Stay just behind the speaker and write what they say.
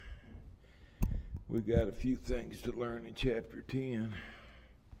We got a few things to learn in chapter 10,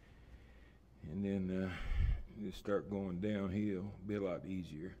 and then just start going downhill. Be a lot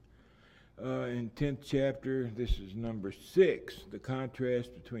easier. In 10th chapter, this is number 6, the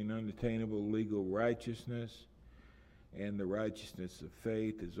contrast between unattainable legal righteousness and the righteousness of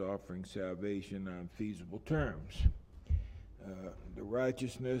faith is offering salvation on feasible terms. The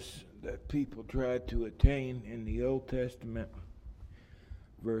righteousness that people tried to attain in the Old Testament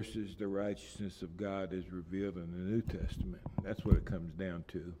versus the righteousness of God as revealed in the New Testament. That's what it comes down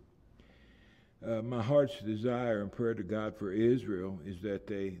to. My heart's desire and prayer to God for Israel is that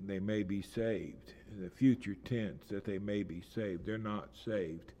they may be saved. The future tense, that they may be saved. They're not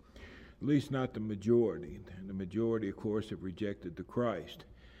saved. At least not the majority. And the majority, of course, have rejected the Christ.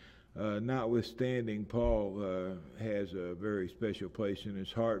 Notwithstanding, Paul has a very special place in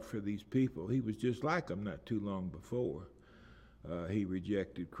his heart for these people. He was just like them not too long before. He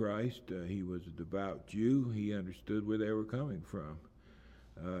rejected Christ. He was a devout Jew. He understood where they were coming from.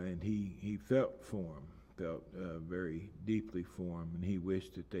 And he felt for them, felt very deeply for them, and he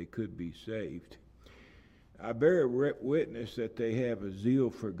wished that they could be saved. I bear witness that they have a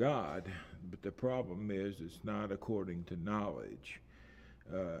zeal for God, but the problem is it's not according to knowledge.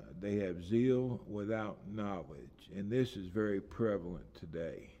 They have zeal without knowledge, and this is very prevalent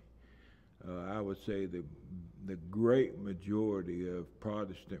today. I would say the great majority of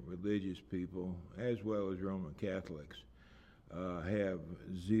Protestant religious people, as well as Roman Catholics, have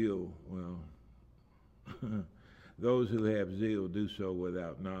zeal. Well, those who have zeal do so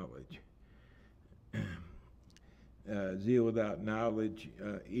without knowledge. Zeal without knowledge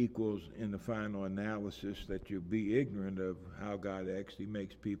equals, in the final analysis, that you'll be ignorant of how God actually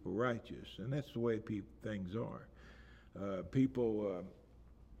makes people righteous, and that's the way things are. People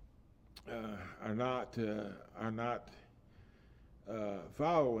are not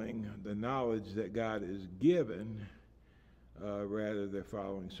following the knowledge that God has given. Rather, they're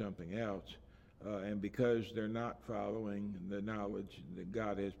following something else. And because they're not following the knowledge that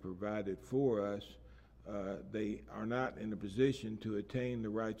God has provided for us, they are not in a position to attain the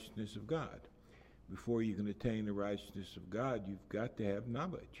righteousness of God. Before you can attain the righteousness of God, you've got to have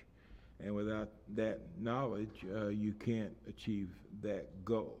knowledge. And without that knowledge, you can't achieve that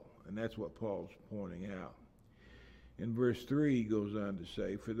goal. And that's what Paul's pointing out. In verse 3, he goes on to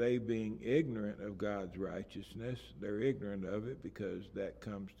say, for they being ignorant of God's righteousness, they're ignorant of it because that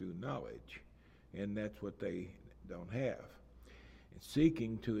comes through knowledge. And that's what they don't have. And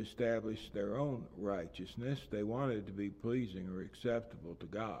seeking to establish their own righteousness, they wanted to be pleasing or acceptable to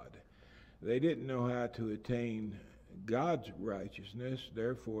God. They didn't know how to attain God's righteousness,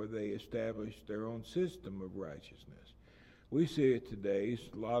 therefore they established their own system of righteousness. We see it today.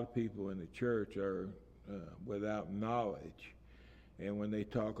 A lot of people in the church are without knowledge. And when they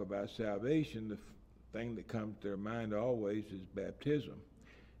talk about salvation, the thing that comes to their mind always is baptism,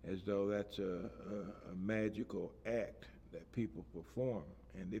 as though that's a magical act that people perform.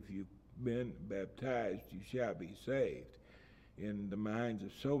 And if you've been baptized, you shall be saved. In the minds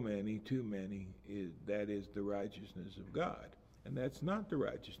of so many, too many, that is the righteousness of God. And that's not the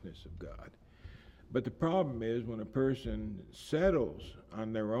righteousness of God. But the problem is when a person settles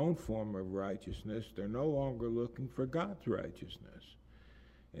on their own form of righteousness, they're no longer looking for God's righteousness.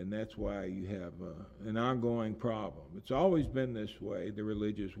 And that's why you have an ongoing problem. It's always been this way. The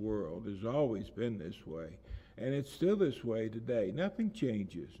religious world has always been this way. And it's still this way today. Nothing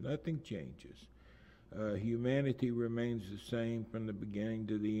changes. Nothing changes. Humanity remains the same from the beginning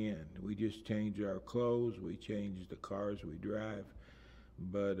to the end. We just change our clothes. We change the cars we drive.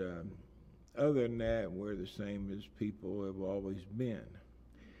 But other than that, we're the same as people have always been.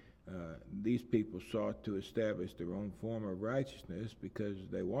 These people sought to establish their own form of righteousness because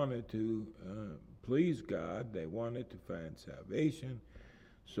they wanted to please God. They wanted to find salvation.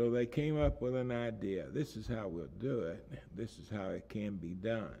 So they came up with an idea. This is how we'll do it. This is how it can be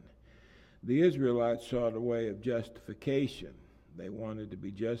done. The Israelites sought a way of justification. They wanted to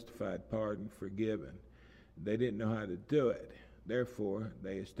be justified, pardoned, forgiven. They didn't know how to do it. Therefore,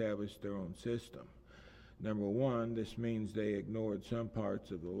 they established their own system. Number one, this means they ignored some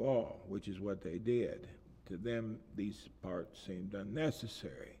parts of the law, which is what they did. To them, these parts seemed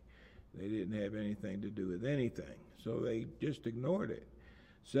unnecessary. They didn't have anything to do with anything, so they just ignored it.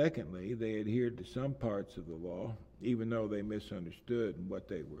 Secondly, they adhered to some parts of the law, even though they misunderstood what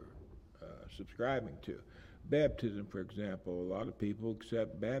they were subscribing to. Baptism, for example, a lot of people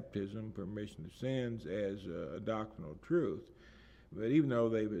accept baptism, permission of sins, as a doctrinal truth. But even though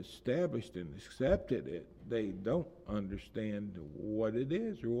they've established and accepted it, they don't understand what it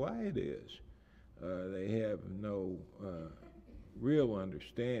is or why it is. They have no real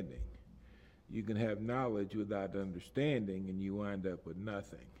understanding. You can have knowledge without understanding, and you wind up with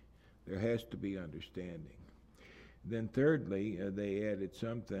nothing. There has to be understanding. Then thirdly, they added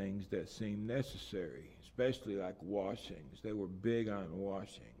some things that seemed necessary, especially like washings. They were big on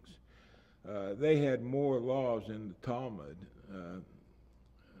washings. They had more laws in the Talmud,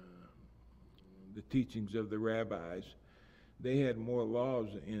 the teachings of the rabbis. They had more laws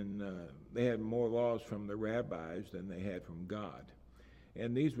from the rabbis than they had from God.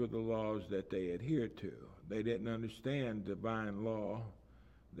 And these were the laws that they adhered to. They didn't understand divine law.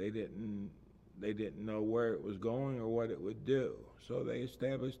 They didn't know where it was going or what it would do. So they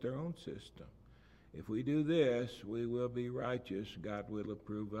established their own system. If we do this, we will be righteous. God will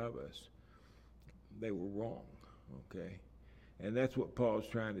approve of us. They were wrong, okay? And that's what Paul's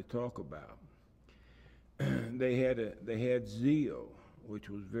trying to talk about. They had zeal, which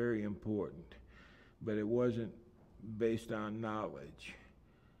was very important, but it wasn't based on knowledge.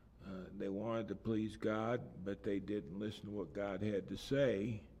 They wanted to please God, but they didn't listen to what God had to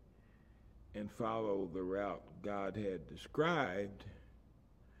say and follow the route God had described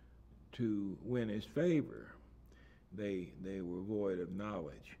to win his favor. They were void of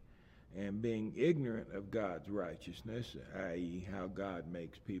knowledge. And being ignorant of God's righteousness, i.e. how God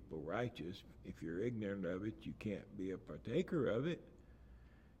makes people righteous, if you're ignorant of it, you can't be a partaker of it.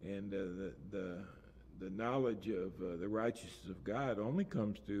 And the knowledge of the righteousness of God only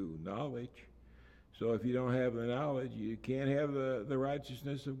comes through knowledge. So if you don't have the knowledge, you can't have the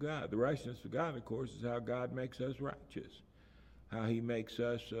righteousness of God. The righteousness of God, of course, is how God makes us righteous, how he makes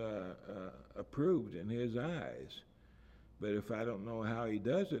us approved in his eyes. But if I don't know how he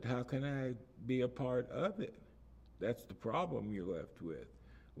does it, how can I be a part of it? That's the problem you're left with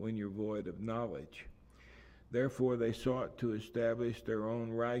when you're void of knowledge. Therefore, they sought to establish their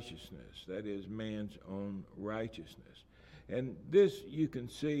own righteousness, that is, man's own righteousness. And this, you can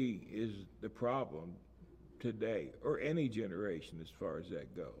see, is the problem today, or any generation as far as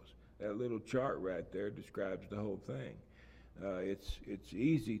that goes. That little chart right there describes the whole thing. It's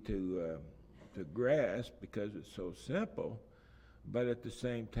easy to grasp because it's so simple, but at the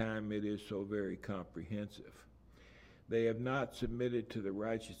same time it is so very comprehensive. They have not submitted to the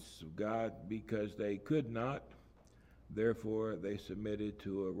righteousness of God because they could not. Therefore, they submitted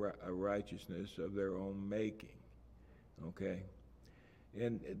to a righteousness of their own making. Okay?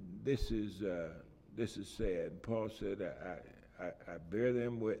 And this is sad. Paul said, I bear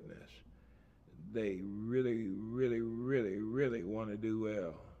them witness. They really, really, really, really want to do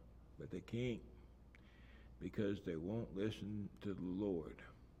well, but they can't because they won't listen to the Lord.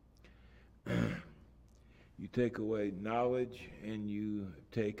 You take away knowledge and you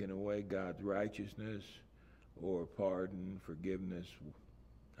have taken away God's righteousness or pardon, forgiveness,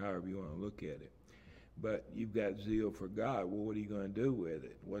 however you want to look at it. But you've got zeal for God. Well, what are you going to do with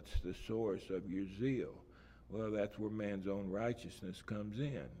it? What's the source of your zeal? Well, that's where man's own righteousness comes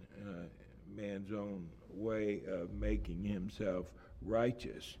in. Man's own way of making himself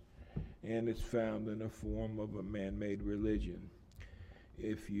righteous. And it's found in the form of a man-made religion.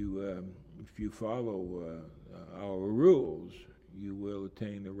 If you follow our rules, you will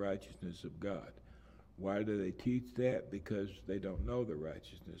attain the righteousness of God. Why do they teach that? Because they don't know the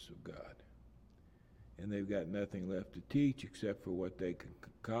righteousness of God. And they've got nothing left to teach except for what they can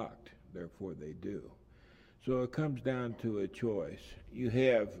concoct. Therefore, they do. So it comes down to a choice. You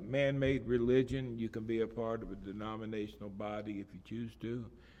have man-made religion. You can be a part of a denominational body if you choose to.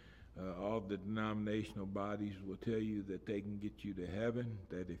 All the denominational bodies will tell you that they can get you to heaven,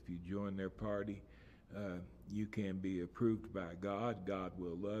 that if you join their party, you can be approved by God. God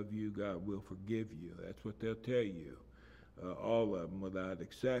will love you. God will forgive you. That's what they'll tell you, all of them without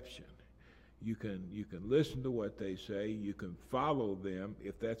exception. You can listen to what they say. You can follow them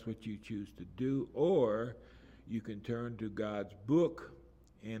if that's what you choose to do, or you can turn to God's book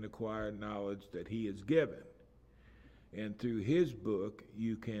and acquire knowledge that he has given. And through his book,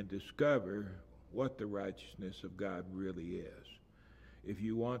 you can discover what the righteousness of God really is. If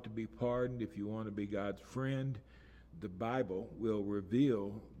you want to be pardoned, if you want to be God's friend, the Bible will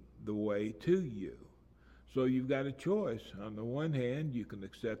reveal the way to you. So you've got a choice. On the one hand, you can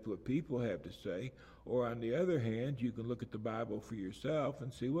accept what people have to say, or on the other hand, you can look at the Bible for yourself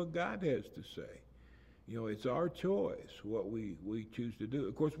and see what God has to say. You know, it's our choice what we choose to do.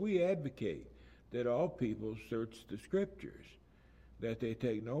 Of course, we advocate that all people search the Scriptures, that they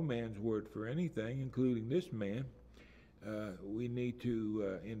take no man's word for anything, including this man. We need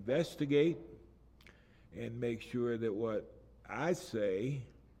to investigate and make sure that what I say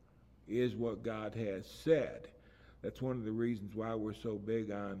is what God has said. That's one of the reasons why we're so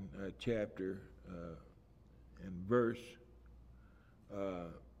big on chapter and verse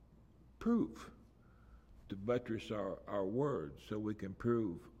proof to buttress our words so we can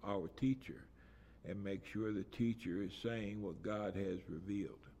prove our teacher and make sure the teacher is saying what God has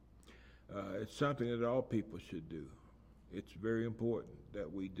revealed. It's something that all people should do. It's very important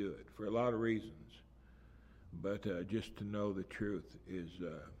that we do it for a lot of reasons. But just to know the truth is,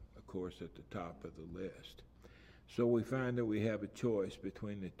 of course, at the top of the list. So we find that we have a choice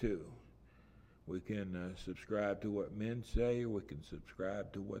between the two. We can subscribe to what men say, or we can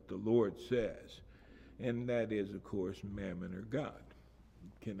subscribe to what the Lord says. And that is, of course, Mammon or God.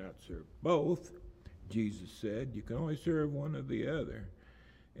 You cannot serve both. Jesus said you can only serve one or the other.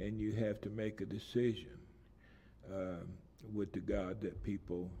 And you have to make a decision with the God that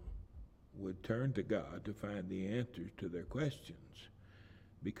people would turn to God to find the answers to their questions,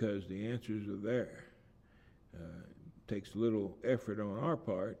 because the answers are there. It takes little effort on our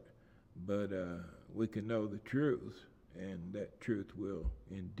part, but we can know the truth, and that truth will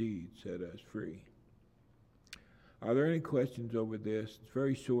indeed set us free. Are there any questions over this? It's a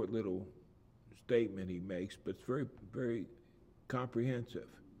very short little statement he makes, but it's very, very comprehensive.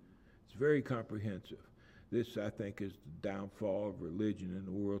 It's very comprehensive. This, I think, is the downfall of religion in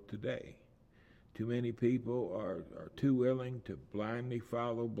the world today. Too many people are too willing to blindly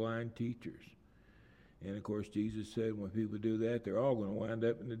follow blind teachers. And, of course, Jesus said when people do that, they're all going to wind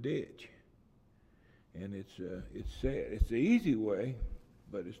up in the ditch. And it's sad. It's the easy way,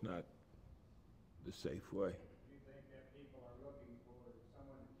 but it's not the safe way. Do you think that people are looking for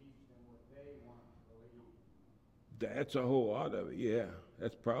someone to teach them what they want to believe? That's a whole lot of it, yeah.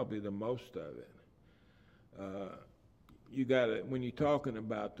 That's probably the most of it. You got to, when you're talking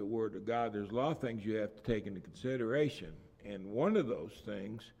about the Word of God, there's a lot of things you have to take into consideration. And one of those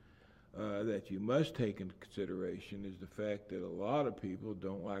things that you must take into consideration is the fact that a lot of people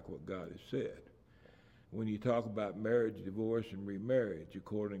don't like what God has said. When you talk about marriage, divorce, and remarriage,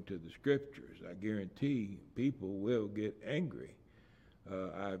 according to the Scriptures, I guarantee people will get angry.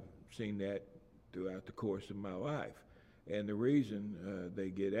 I've seen that throughout the course of my life. And the reason they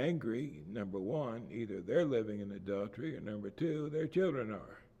get angry, number one, either they're living in adultery, or number two, their children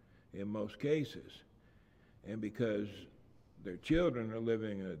are, in most cases. And because their children are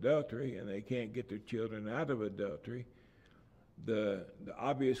living in adultery and they can't get their children out of adultery, the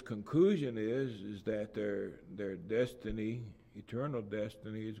obvious conclusion is that their destiny, eternal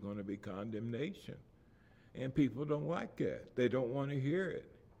destiny, is going to be condemnation. And people don't like that. They don't want to hear it.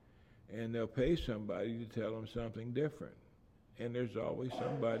 And they'll pay somebody to tell them something different. And there's always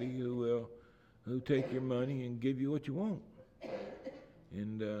somebody who take your money and give you what you want.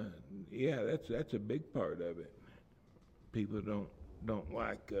 And yeah, that's a big part of it. People don't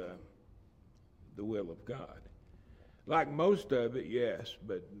like the will of God. Like most of it, yes,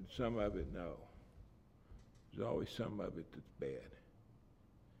 but some of it, no. There's always some of it that's bad.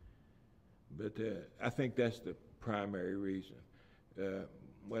 But I think that's the primary reason.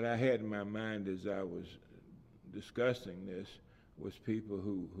 What I had in my mind as I was discussing this was people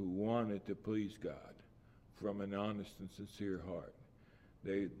who wanted to please God from an honest and sincere heart.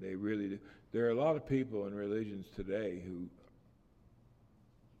 They really do. There are a lot of people in religions today who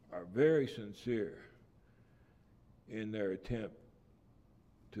are very sincere in their attempt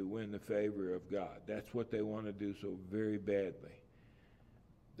to win the favor of God. That's what they want to do so very badly.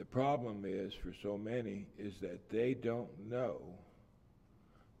 The problem is, for so many, is that they don't know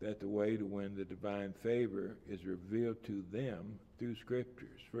that the way to win the divine favor is revealed to them through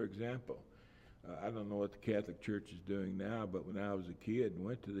Scriptures. For example, I don't know what the Catholic Church is doing now, but when I was a kid and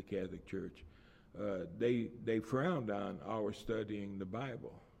went to the Catholic Church, they frowned on our studying the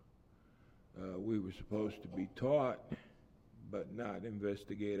Bible. We were supposed to be taught, but not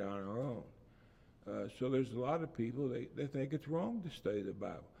investigate on our own. So there's a lot of people, they think it's wrong to study the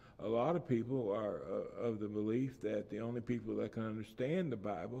Bible. A lot of people are of the belief that the only people that can understand the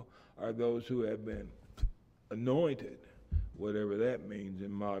Bible are those who have been anointed, whatever that means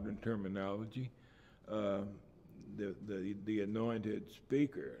in modern terminology. The anointed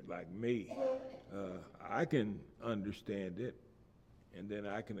speaker, like me, I can understand it, and then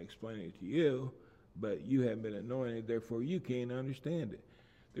I can explain it to you, but you haven't been anointed, therefore you can't understand it.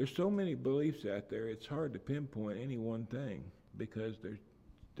 There's so many beliefs out there, it's hard to pinpoint any one thing, because there's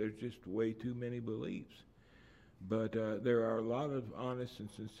just way too many beliefs. But there are a lot of honest and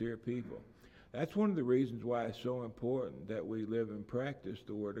sincere people. That's one of the reasons why it's so important that we live and practice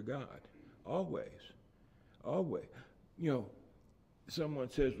the Word of God. Always. Always. You know, someone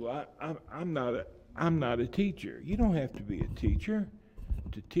says, well, I'm not a teacher. You don't have to be a teacher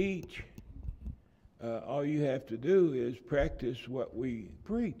to teach. All you have to do is practice what we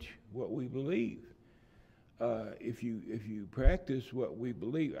preach, what we believe. if you practice what we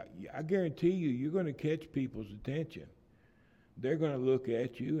believe, I guarantee you, you're going to catch people's attention. They're going to look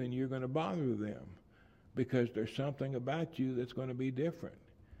at you, and you're going to bother them because there's something about you that's going to be different,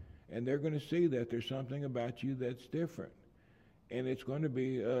 and they're going to see that there's something about you that's different, and it's going to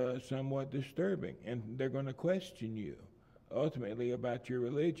be somewhat disturbing, and they're going to question you ultimately about your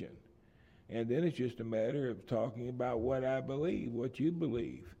religion. And then it's just a matter of talking about what I believe, what you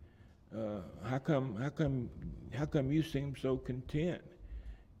believe. How come you seem so content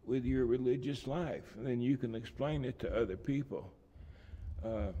with your religious life? And then you can explain it to other people.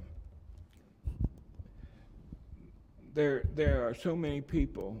 There are so many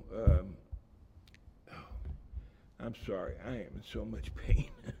people. I'm sorry, I am in so much pain.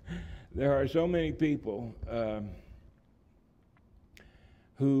 There are so many people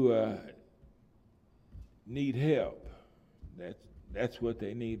who need help. That's what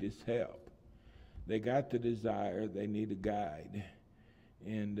they need is help. They got the desire, they need a guide.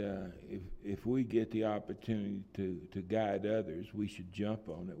 And if we get the opportunity to guide others, we should jump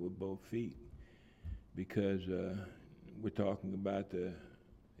on it with both feet, because we're talking about the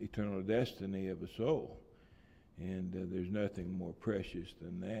eternal destiny of a soul, and there's nothing more precious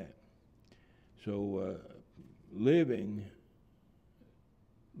than that. So living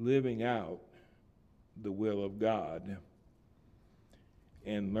out the will of God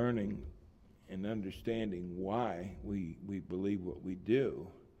and learning and understanding why we believe what we do,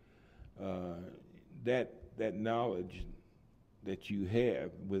 that knowledge that you have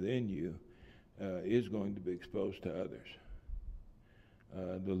within you is going to be exposed to others.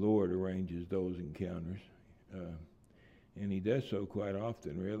 The Lord arranges those encounters, and He does so quite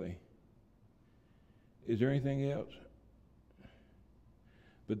often, really. Is there anything else?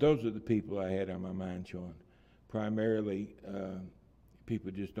 But those are the people I had on my mind, Sean. Primarily,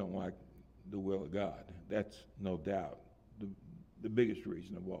 people just don't like the will of God. That's no doubt the biggest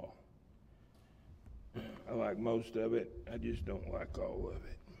reason of all. I like most of it. I just don't like all of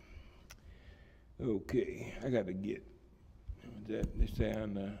it. Okay, I got to get, they say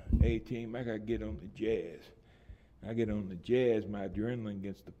on the A-team, I got to get on the jazz. I get on the jazz, my adrenaline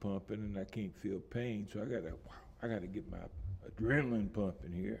gets to pumping, and I can't feel pain, so I got to get my adrenaline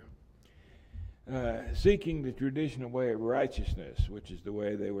pumping here. Seeking the traditional way of righteousness, which is the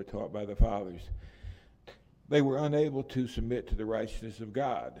way they were taught by the fathers. They were unable to submit to the righteousness of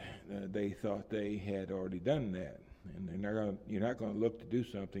God. They thought they had already done that. And you're not going to look to do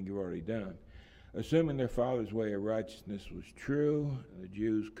something you've already done. Assuming their father's way of righteousness was true, the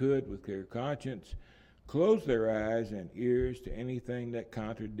Jews could, with clear conscience, close their eyes and ears to anything that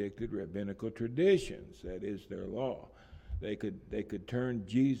contradicted rabbinical traditions, that is, their law. They could turn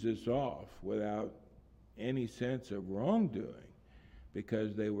Jesus off without any sense of wrongdoing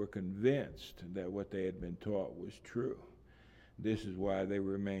because they were convinced that what they had been taught was true. This is why they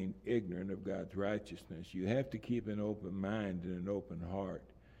remained ignorant of God's righteousness. You have to keep an open mind and an open heart.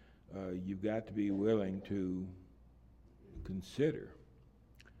 You've got to be willing to consider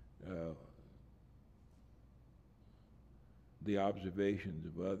the observations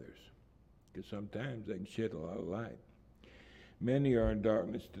of others, because sometimes they can shed a lot of light. Many are in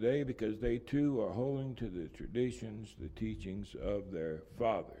darkness today because they too are holding to the traditions, the teachings of their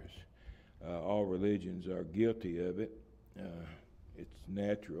fathers. All religions are guilty of it. It's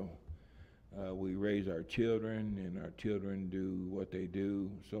natural. We raise our children, and our children do what they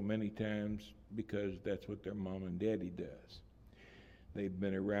do so many times because that's what their mom and daddy does. They've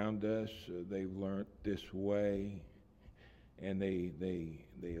been around us, they've learned this way, and they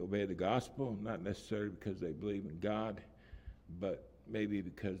obey the gospel, not necessarily because they believe in God, but maybe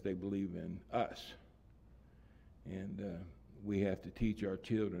because they believe in us. And we have to teach our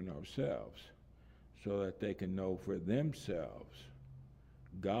children ourselves so that they can know for themselves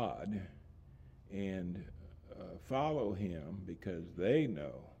God and follow Him, because they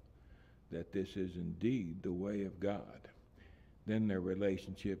know that this is indeed the way of God. Then their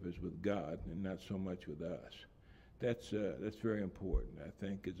relationship is with God and not so much with us. That's very important. I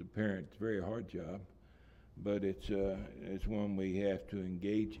think as a parent, it's a very hard job, but it's one we have to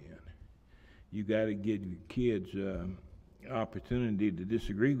engage in. You got to give your kids opportunity to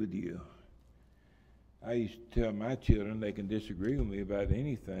disagree with you. I used to tell my children they can disagree with me about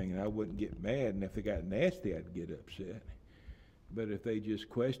anything, and I wouldn't get mad, and if it got nasty, I'd get upset. But if they just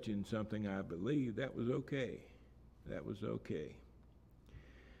questioned something I believed, that was okay. That was okay.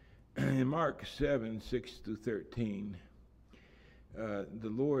 In Mark 7:6-13, the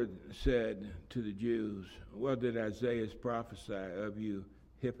Lord said to the Jews, "Well, did Isaiah prophesy of you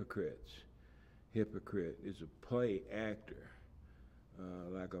hypocrites?" Hypocrite is a play actor,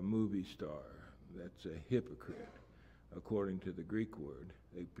 like a movie star. That's a hypocrite, according to the Greek word.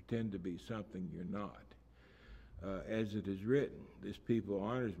 They pretend to be something you're not. As it is written, this people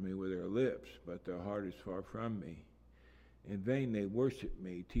honors me with their lips, but their heart is far from me. In vain they worship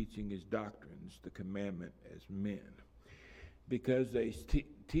me, teaching his doctrines, the commandment as men. Because they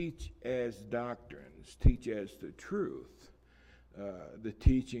teach as doctrines, teach as the truth, the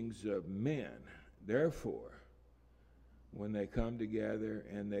teachings of men. Therefore, when they come together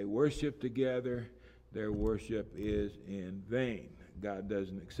and they worship together, their worship is in vain. God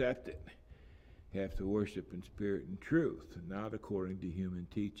doesn't accept it. You have to worship in spirit and truth, not according to human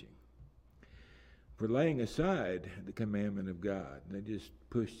teaching. For laying aside the commandment of God, they just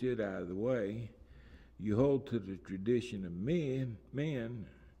pushed it out of the way. You hold to the tradition of men,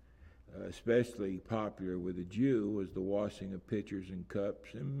 especially popular with the Jew, was the washing of pitchers and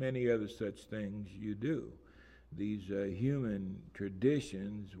cups and many other such things you do. These human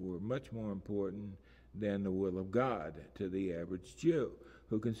traditions were much more important than the will of God to the average Jew,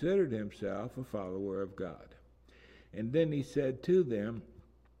 who considered himself a follower of God. And then he said to them,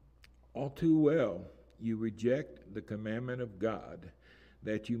 all too well, you reject the commandment of God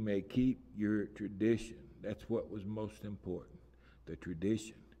that you may keep your tradition. That's what was most important, the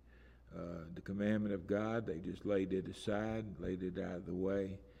tradition. The commandment of God, they just laid it aside, laid it out of the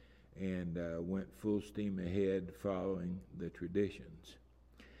way, and went full steam ahead following the traditions.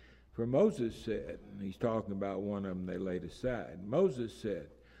 For Moses said, and he's talking about one of them they laid aside, Moses said,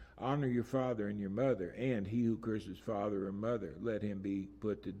 honor your father and your mother, and he who curses father or mother, let him be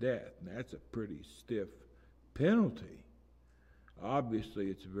put to death. Now, that's a pretty stiff penalty. Obviously,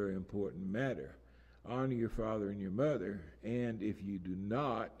 it's a very important matter. Honor your father and your mother, and if you do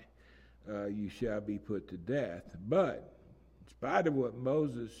not, you shall be put to death. But, in spite of what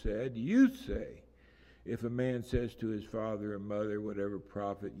Moses said, you say, if a man says to his father or mother, whatever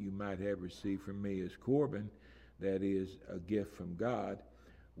profit you might have received from me is Corban, that is, a gift from God,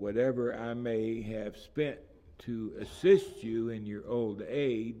 whatever I may have spent to assist you in your old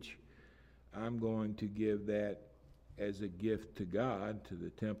age, I'm going to give that as a gift to God, to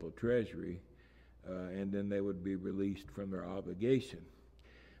the temple treasury, and then they would be released from their obligation.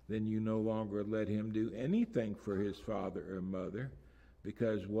 Then you no longer let him do anything for his father or mother,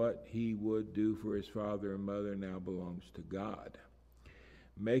 because what he would do for his father and mother now belongs to God,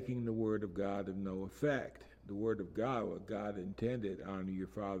 making the word of God of no effect. The word of God, what God intended, honor your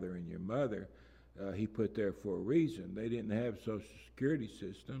father and your mother, he put there for a reason. They didn't have Social Security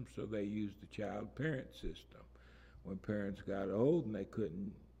system, so they used the child parent system. When parents got old and they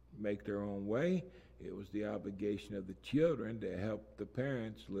couldn't make their own way, it was the obligation of the children to help the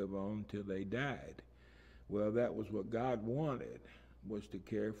parents live on till they died. Well, that was what God wanted, was to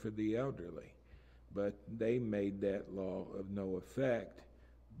care for the elderly. But they made that law of no effect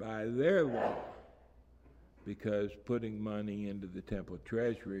by their law, because putting money into the temple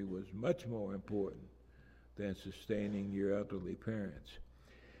treasury was much more important than sustaining your elderly parents.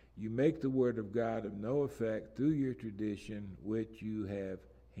 You make the word of God of no effect through your tradition, which you have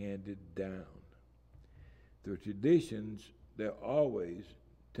handed down. The traditions, they always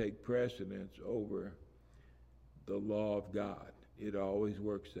take precedence over the law of God. It always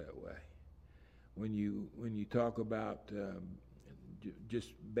works that way. When you talk about just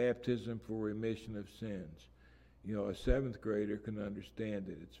baptism for remission of sins, you know, a seventh grader can understand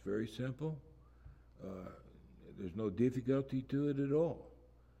it. It's very simple. There's no difficulty to it at all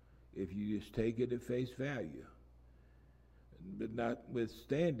if you just take it at face value. But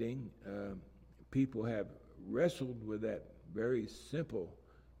notwithstanding, people have wrestled with that very simple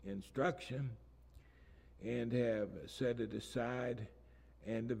instruction and have set it aside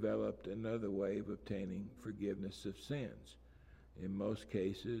and developed another way of obtaining forgiveness of sins. In most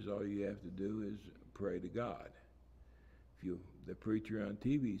cases, all you have to do is pray to God. The preacher on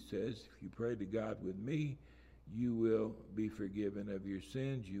TV says, if you pray to God with me, you will be forgiven of your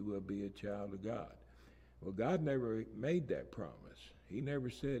sins, you will be a child of God. Well, God never made that promise. He never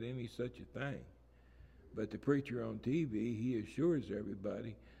said any such a thing. But the preacher on TV, he assures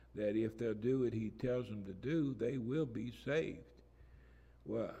everybody that if they'll do what he tells them to do, they will be saved.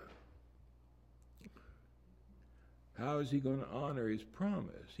 Well, how is he going to honor his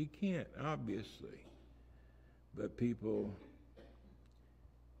promise? He can't, obviously. But people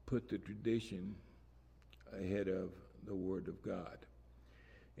put the tradition ahead of the Word of God.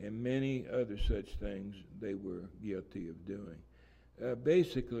 And many other such things they were guilty of doing.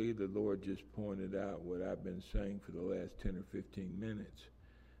 Basically, the Lord just pointed out what I've been saying for the last 10 or 15 minutes,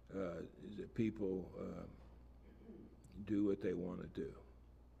 is that people do what they want to do,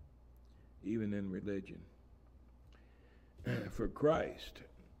 even in religion. For Christ,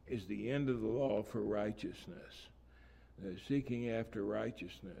 is the end of the law for righteousness. Seeking after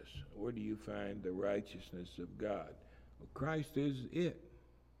righteousness. Where do you find the righteousness of God? Well, Christ is it.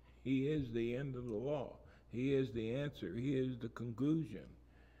 He is the end of the law. He is the answer. He is the conclusion.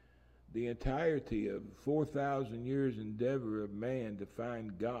 The entirety of 4,000 years endeavor of man to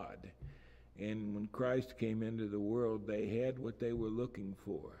find God. And when Christ came into the world, they had what they were looking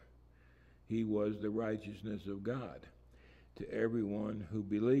for. He was the righteousness of God to everyone who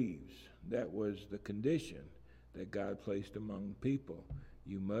believes. That was the condition that God placed among people.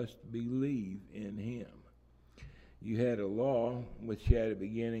 You must believe in him. You had a law which had a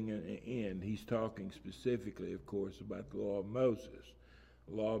beginning and an end. He's talking specifically, of course, about the law of Moses.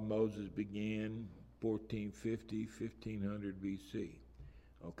 The law of Moses began 1450, 1500 BC.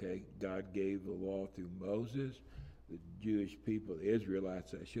 Okay, God gave the law through Moses. The Jewish people, the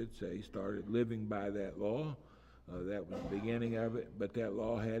Israelites, I should say, started living by that law. That was the beginning of it, but that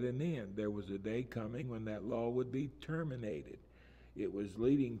law had an end. There was a day coming when that law would be terminated. It was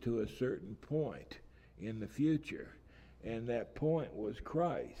leading to a certain point in the future, and that point was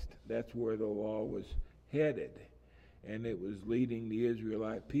Christ. That's where the law was headed, and it was leading the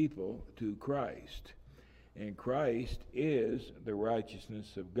Israelite people to Christ. And Christ is the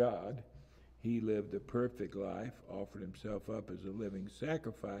righteousness of God. He lived a perfect life, offered himself up as a living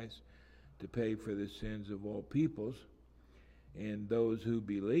sacrifice to pay for the sins of all peoples, and those who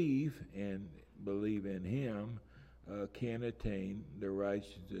believe in him can attain the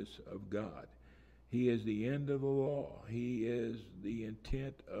righteousness of God. He is the end of the law. He is the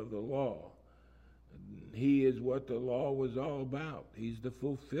intent of the law. He is what the law was all about. He's the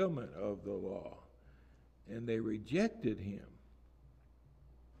fulfillment of the law. And they rejected him.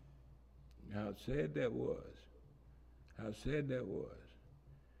 How sad that was. How sad that was.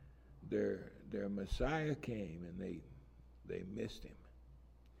 Their Messiah came and they missed him.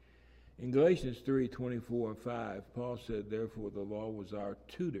 In Galatians 3:24 and 5, Paul said, therefore the law was our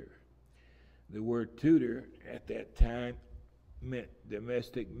tutor. The word tutor at that time meant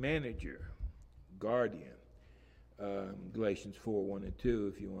domestic manager, guardian. Galatians 4:1 and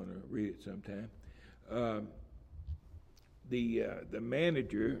 2, if you want to read it sometime. The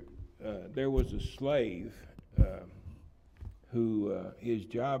manager, there was a slave who his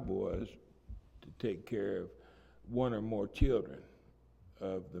job was to take care of one or more children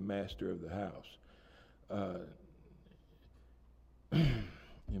of the master of the house,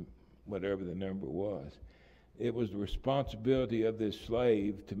 whatever the number was. It was the responsibility of this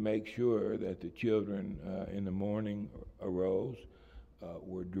slave to make sure that the children in the morning arose,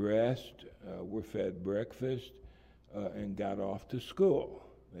 were dressed, were fed breakfast, and got off to school.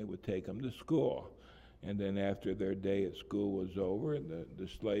 They would take them to school. And then after their day at school was over, the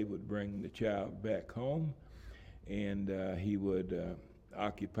slave would bring the child back home, and he would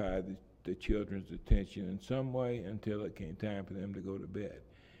occupy the children's attention in some way until it came time for them to go to bed.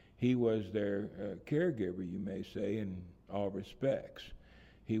 He was their caregiver, you may say, in all respects.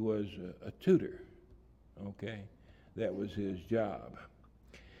 He was a tutor, okay? That was his job.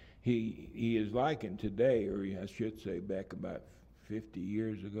 He is likened today, or I should say back about 50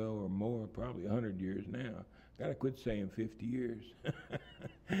 years ago or more, probably 100 years now. Gotta quit saying 50 years.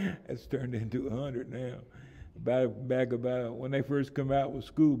 That's turned into 100 now. Back about when they first come out with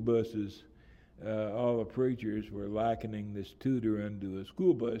school buses, all the preachers were likening this tutor unto a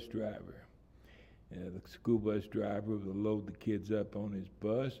school bus driver. The school bus driver would load the kids up on his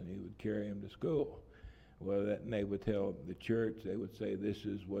bus and he would carry them to school. Well, and they would tell the church, they would say this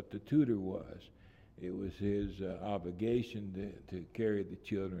is what the tutor was. It was his obligation to carry the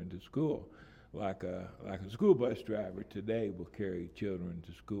children to school, like a school bus driver today will carry children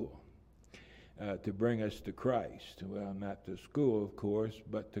to school, to bring us to Christ. Well, not to school, of course,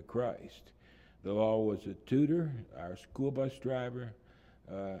 but to Christ. The law was a tutor, our school bus driver,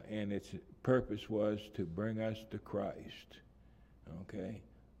 and its purpose was to bring us to Christ. Okay?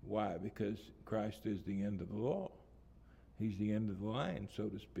 Why? Because Christ is the end of the law. He's the end of the line, so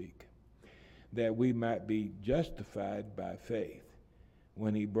to speak. That we might be justified by faith.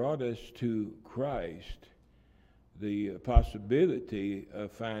 When he brought us to Christ, the possibility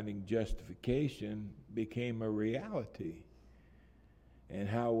of finding justification became a reality. And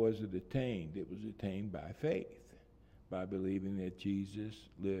how was it attained? It was attained by faith, by believing that Jesus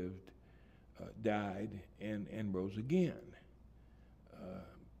lived, died, and rose again.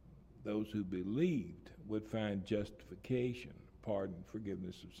 Those who believed would find justification, pardon,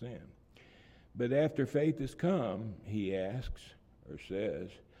 forgiveness of sin. But after faith has come, he asks or says,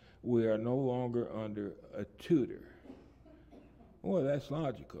 we are no longer under a tutor. Well, that's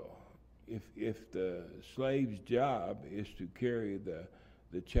logical. If the slave's job is to carry the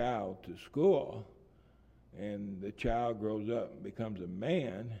the child to school and the child grows up and becomes a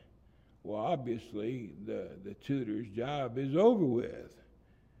man, well, obviously the tutor's job is over with.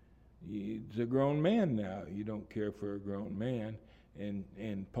 He's a grown man now. You don't care for a grown man.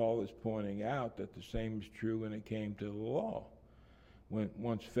 And Paul is pointing out that the same is true when it came to the law.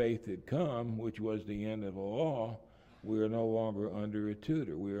 Once faith had come, which was the end of the law, we are no longer under a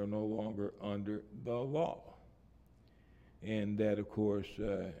tutor. We are no longer under the law. And that, of course,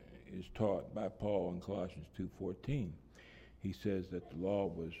 is taught by Paul in Colossians 2:14. He says that the law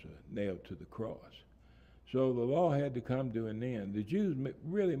was nailed to the cross. So the law had to come to an end. The Jews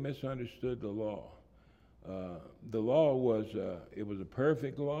really misunderstood the law. The law was it was a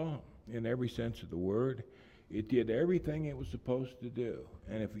perfect law in every sense of the word. It did everything it was supposed to do.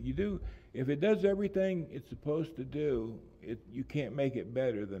 And if it does everything it's supposed to do, you can't make it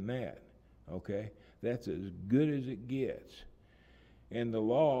better than that. Okay? That's as good as it gets. And the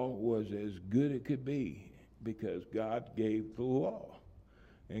law was as good it could be because God gave the law.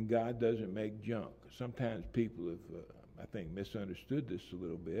 And God doesn't make junk. Sometimes people have, I think, misunderstood this a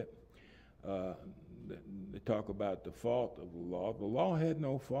little bit. They talk about the fault of the law. The law had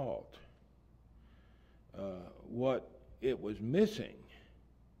no fault. What it was missing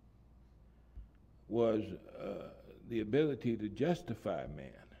was the ability to justify man.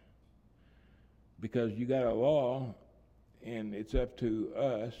 Because you got a law, and it's up to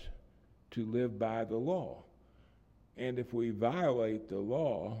us to live by the law. And if we violate the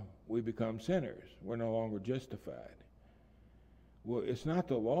law, we become sinners. We're no longer justified. Well, it's not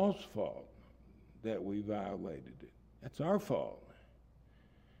the law's fault that we violated it. That's our fault.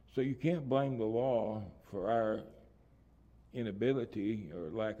 So you can't blame the law for our inability or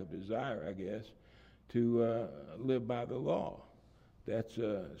lack of desire, I guess, to live by the law. That's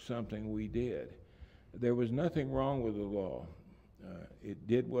something we did. There was nothing wrong with the law. It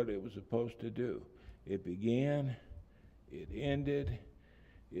did what it was supposed to do. It began, it ended,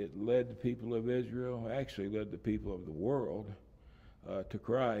 it led the people of Israel, actually led the people of the world to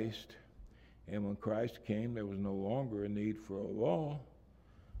Christ. And when Christ came, there was no longer a need for a law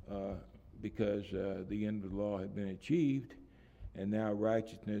because the end of the law had been achieved, and now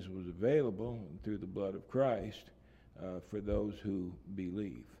righteousness was available through the blood of Christ for those who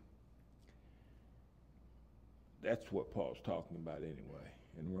believe. That's what Paul's talking about anyway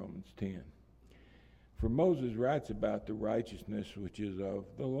in Romans 10. For Moses writes about the righteousness which is of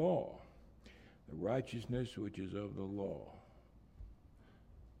the law. The righteousness which is of the law.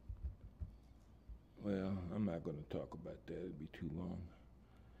 Well, I'm not going to talk about that. It'd be too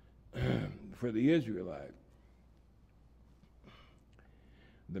long. For the Israelite,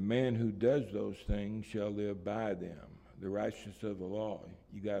 the man who does those things shall live by them. The righteousness of the law.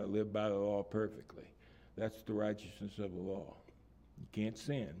 You got to live by the law perfectly. That's the righteousness of the law. You can't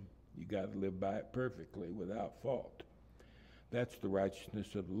sin. You got to live by it perfectly without fault. That's the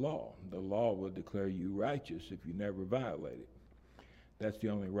righteousness of the law. The law will declare you righteous if you never violate it. That's the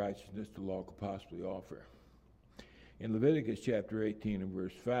only righteousness the law could possibly offer. In Leviticus chapter 18 and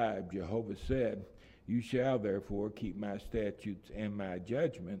verse 5, Jehovah said, "You shall therefore keep my statutes and my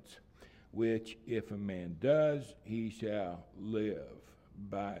judgments, which if a man does, he shall live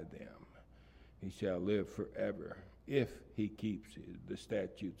by them. He shall live forever if he keeps the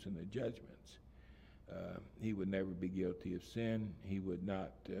statutes and the judgments." He would never be guilty of sin. He would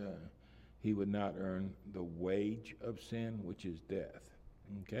not earn the wage of sin, which is death.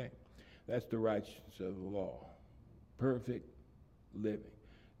 Okay? That's the righteousness of the law. Perfect living.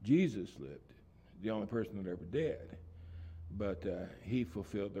 Jesus lived it, the only person that ever did. But he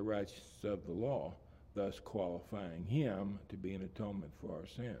fulfilled the righteousness of the law, thus qualifying him to be an atonement for our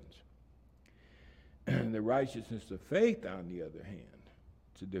sins. The righteousness of faith, on the other hand,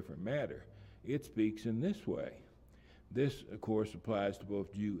 it's a different matter. It speaks in this way. This, of course, applies to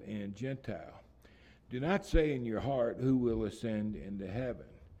both Jew and Gentile. Do not say in your heart, "Who will ascend into heaven?"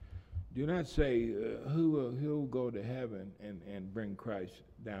 Do not say, who will go to heaven and bring Christ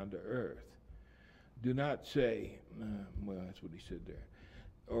down to earth? Do not say, well, that's what he said there.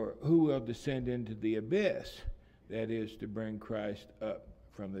 Or who will descend into the abyss? That is, to bring Christ up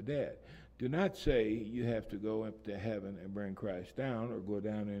from the dead. Do not say you have to go up to heaven and bring Christ down, or go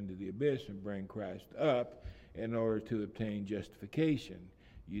down into the abyss and bring Christ up in order to obtain justification.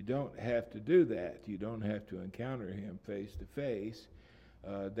 You don't have to do that. You don't have to encounter him face to face.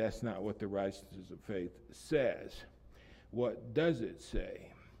 That's not what the righteousness of faith says. What does it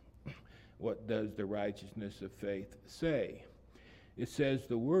say? What does the righteousness of faith say? It says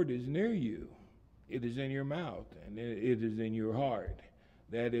the word is near you. It is in your mouth, and it is in your heart.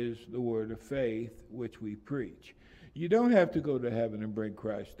 That is the word of faith which we preach. You don't have to go to heaven and bring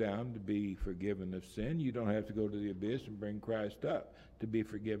Christ down to be forgiven of sin. You don't have to go to the abyss and bring Christ up to be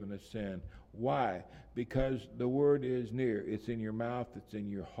forgiven of sin. Why? Because the word is near. It's in your mouth. It's in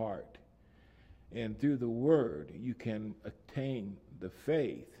your heart. And through the word, you can attain the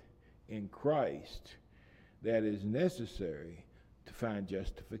faith in Christ that is necessary to find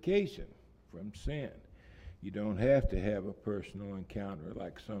justification from sin. You don't have to have a personal encounter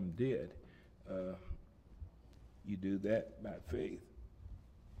like some did. You do that by faith.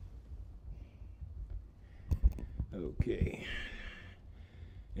 Okay.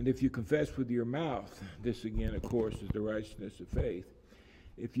 And if you confess with your mouth, this again, of course, is the righteousness of faith.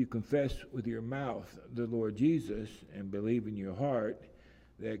 If you confess with your mouth the Lord Jesus and believe in your heart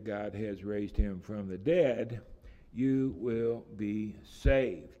that God has raised him from the dead, you will be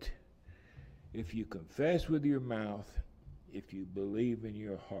saved. If you confess with your mouth, if you believe in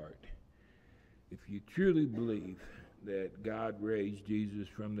your heart, if you truly believe that God raised Jesus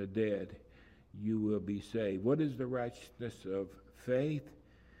from the dead, you will be saved. What is the righteousness of faith?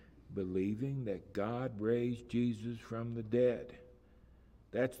 Believing that God raised Jesus from the dead.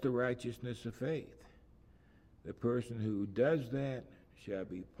 That's the righteousness of faith. The person who does that shall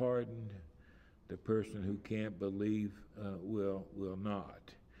be pardoned. The person who can't believe will not.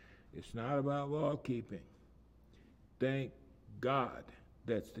 It's not about law keeping. Thank God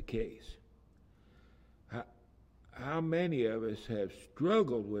that's the case. How many of us have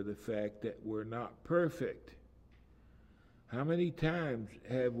struggled with the fact that we're not perfect? How many times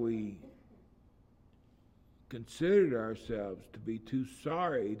have we considered ourselves to be too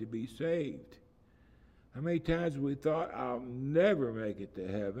sorry to be saved? How many times have we thought, I'll never make it to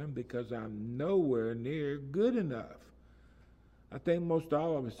heaven because I'm nowhere near good enough? I think most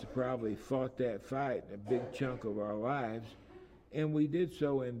all of us have probably fought that fight a big chunk of our lives, and we did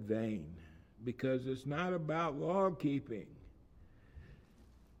so in vain. Because it's not about law keeping.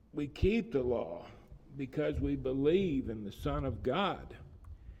 We keep the law because we believe in the Son of God.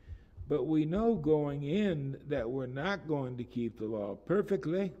 But we know going in that we're not going to keep the law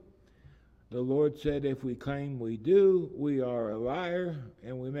perfectly. The Lord said if we claim we do, we are a liar,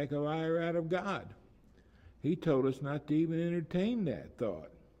 and we make a liar out of God. He told us not to even entertain that thought,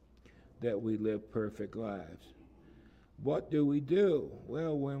 that we live perfect lives. What do?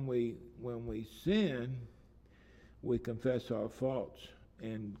 Well, when we sin, we confess our faults,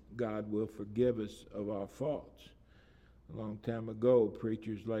 and God will forgive us of our faults. A long time ago,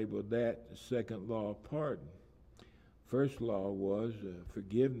 preachers labeled that the second law of pardon. First law was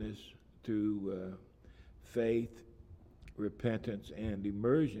forgiveness through faith, repentance, and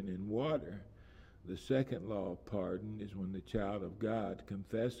immersion in water. The second law of pardon is when the child of God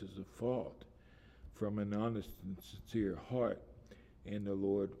confesses a fault from an honest and sincere heart, and the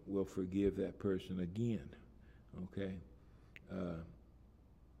Lord will forgive that person again. Okay?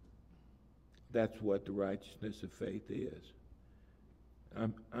 That's what the righteousness of faith is.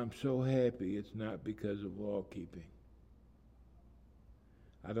 I'm so happy it's not because of law keeping.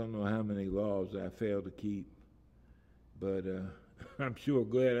 I don't know how many laws I fail to keep, but I'm sure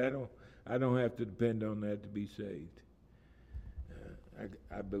glad I don't have to depend on that to be saved.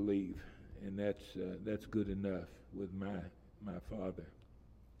 I believe. And that's good enough with my Father.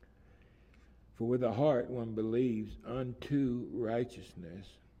 For with the heart one believes unto righteousness,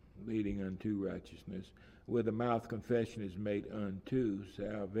 leading unto righteousness. With the mouth confession is made unto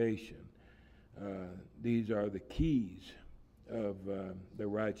salvation. These are the keys of the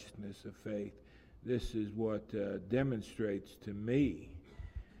righteousness of faith. This is what demonstrates to me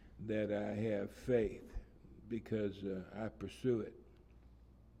that I have faith, because I pursue it.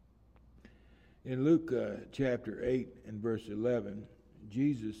 In Luke chapter 8 and verse 11,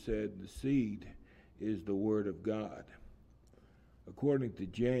 Jesus said the seed is the word of God. According to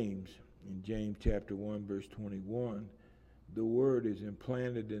James, in James chapter 1 verse 21, the word is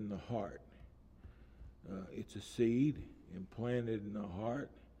implanted in the heart. It's a seed implanted in the heart,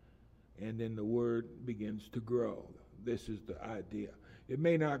 and then the word begins to grow. This is the idea. It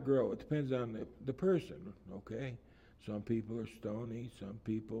may not grow. It depends on the person, okay? Some people are stony. Some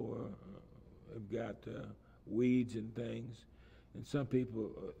people have got weeds and things. And some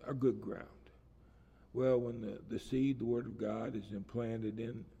people are good ground. Well, when the seed, the Word of God, is implanted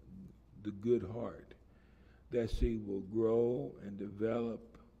in the good heart, that seed will grow and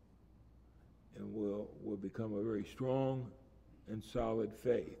develop and will become a very strong and solid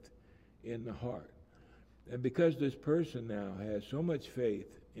faith in the heart. And because this person now has so much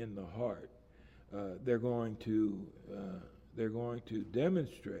faith in the heart, they're going to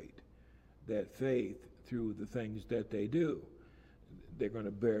demonstrate that faith through the things that they do. They're going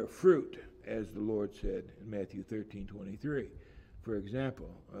to bear fruit. as the Lord said in Matthew 13:23. For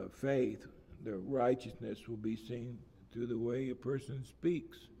example, faith, the righteousness will be seen through the way a person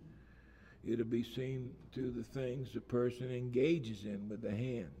speaks. It'll be seen through the things a person engages in with the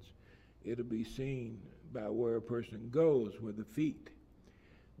hands. It'll be seen by where a person goes with the feet.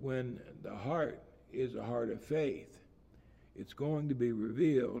 When the heart is a heart of faith, it's going to be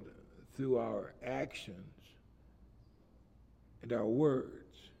revealed through our actions and our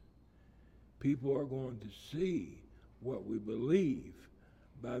words. People are going to see what we believe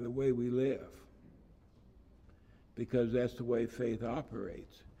by the way we live, because that's the way faith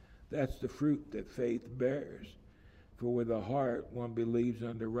operates. That's the fruit that faith bears. For with the heart one believes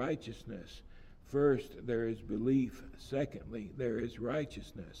unto righteousness. First, there is belief. Secondly, there is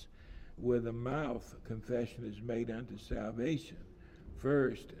righteousness. With the mouth, confession is made unto salvation.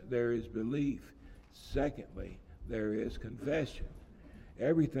 First, there is belief. Secondly, there is confession.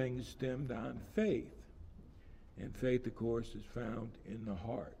 Everything is stemmed on faith. And faith, of course, is found in the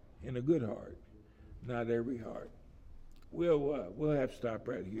heart, in a good heart, not every heart. We'll have to stop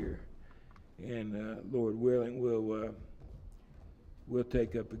right here, and Lord willing, we'll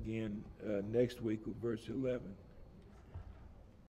take up again next week with verse 11.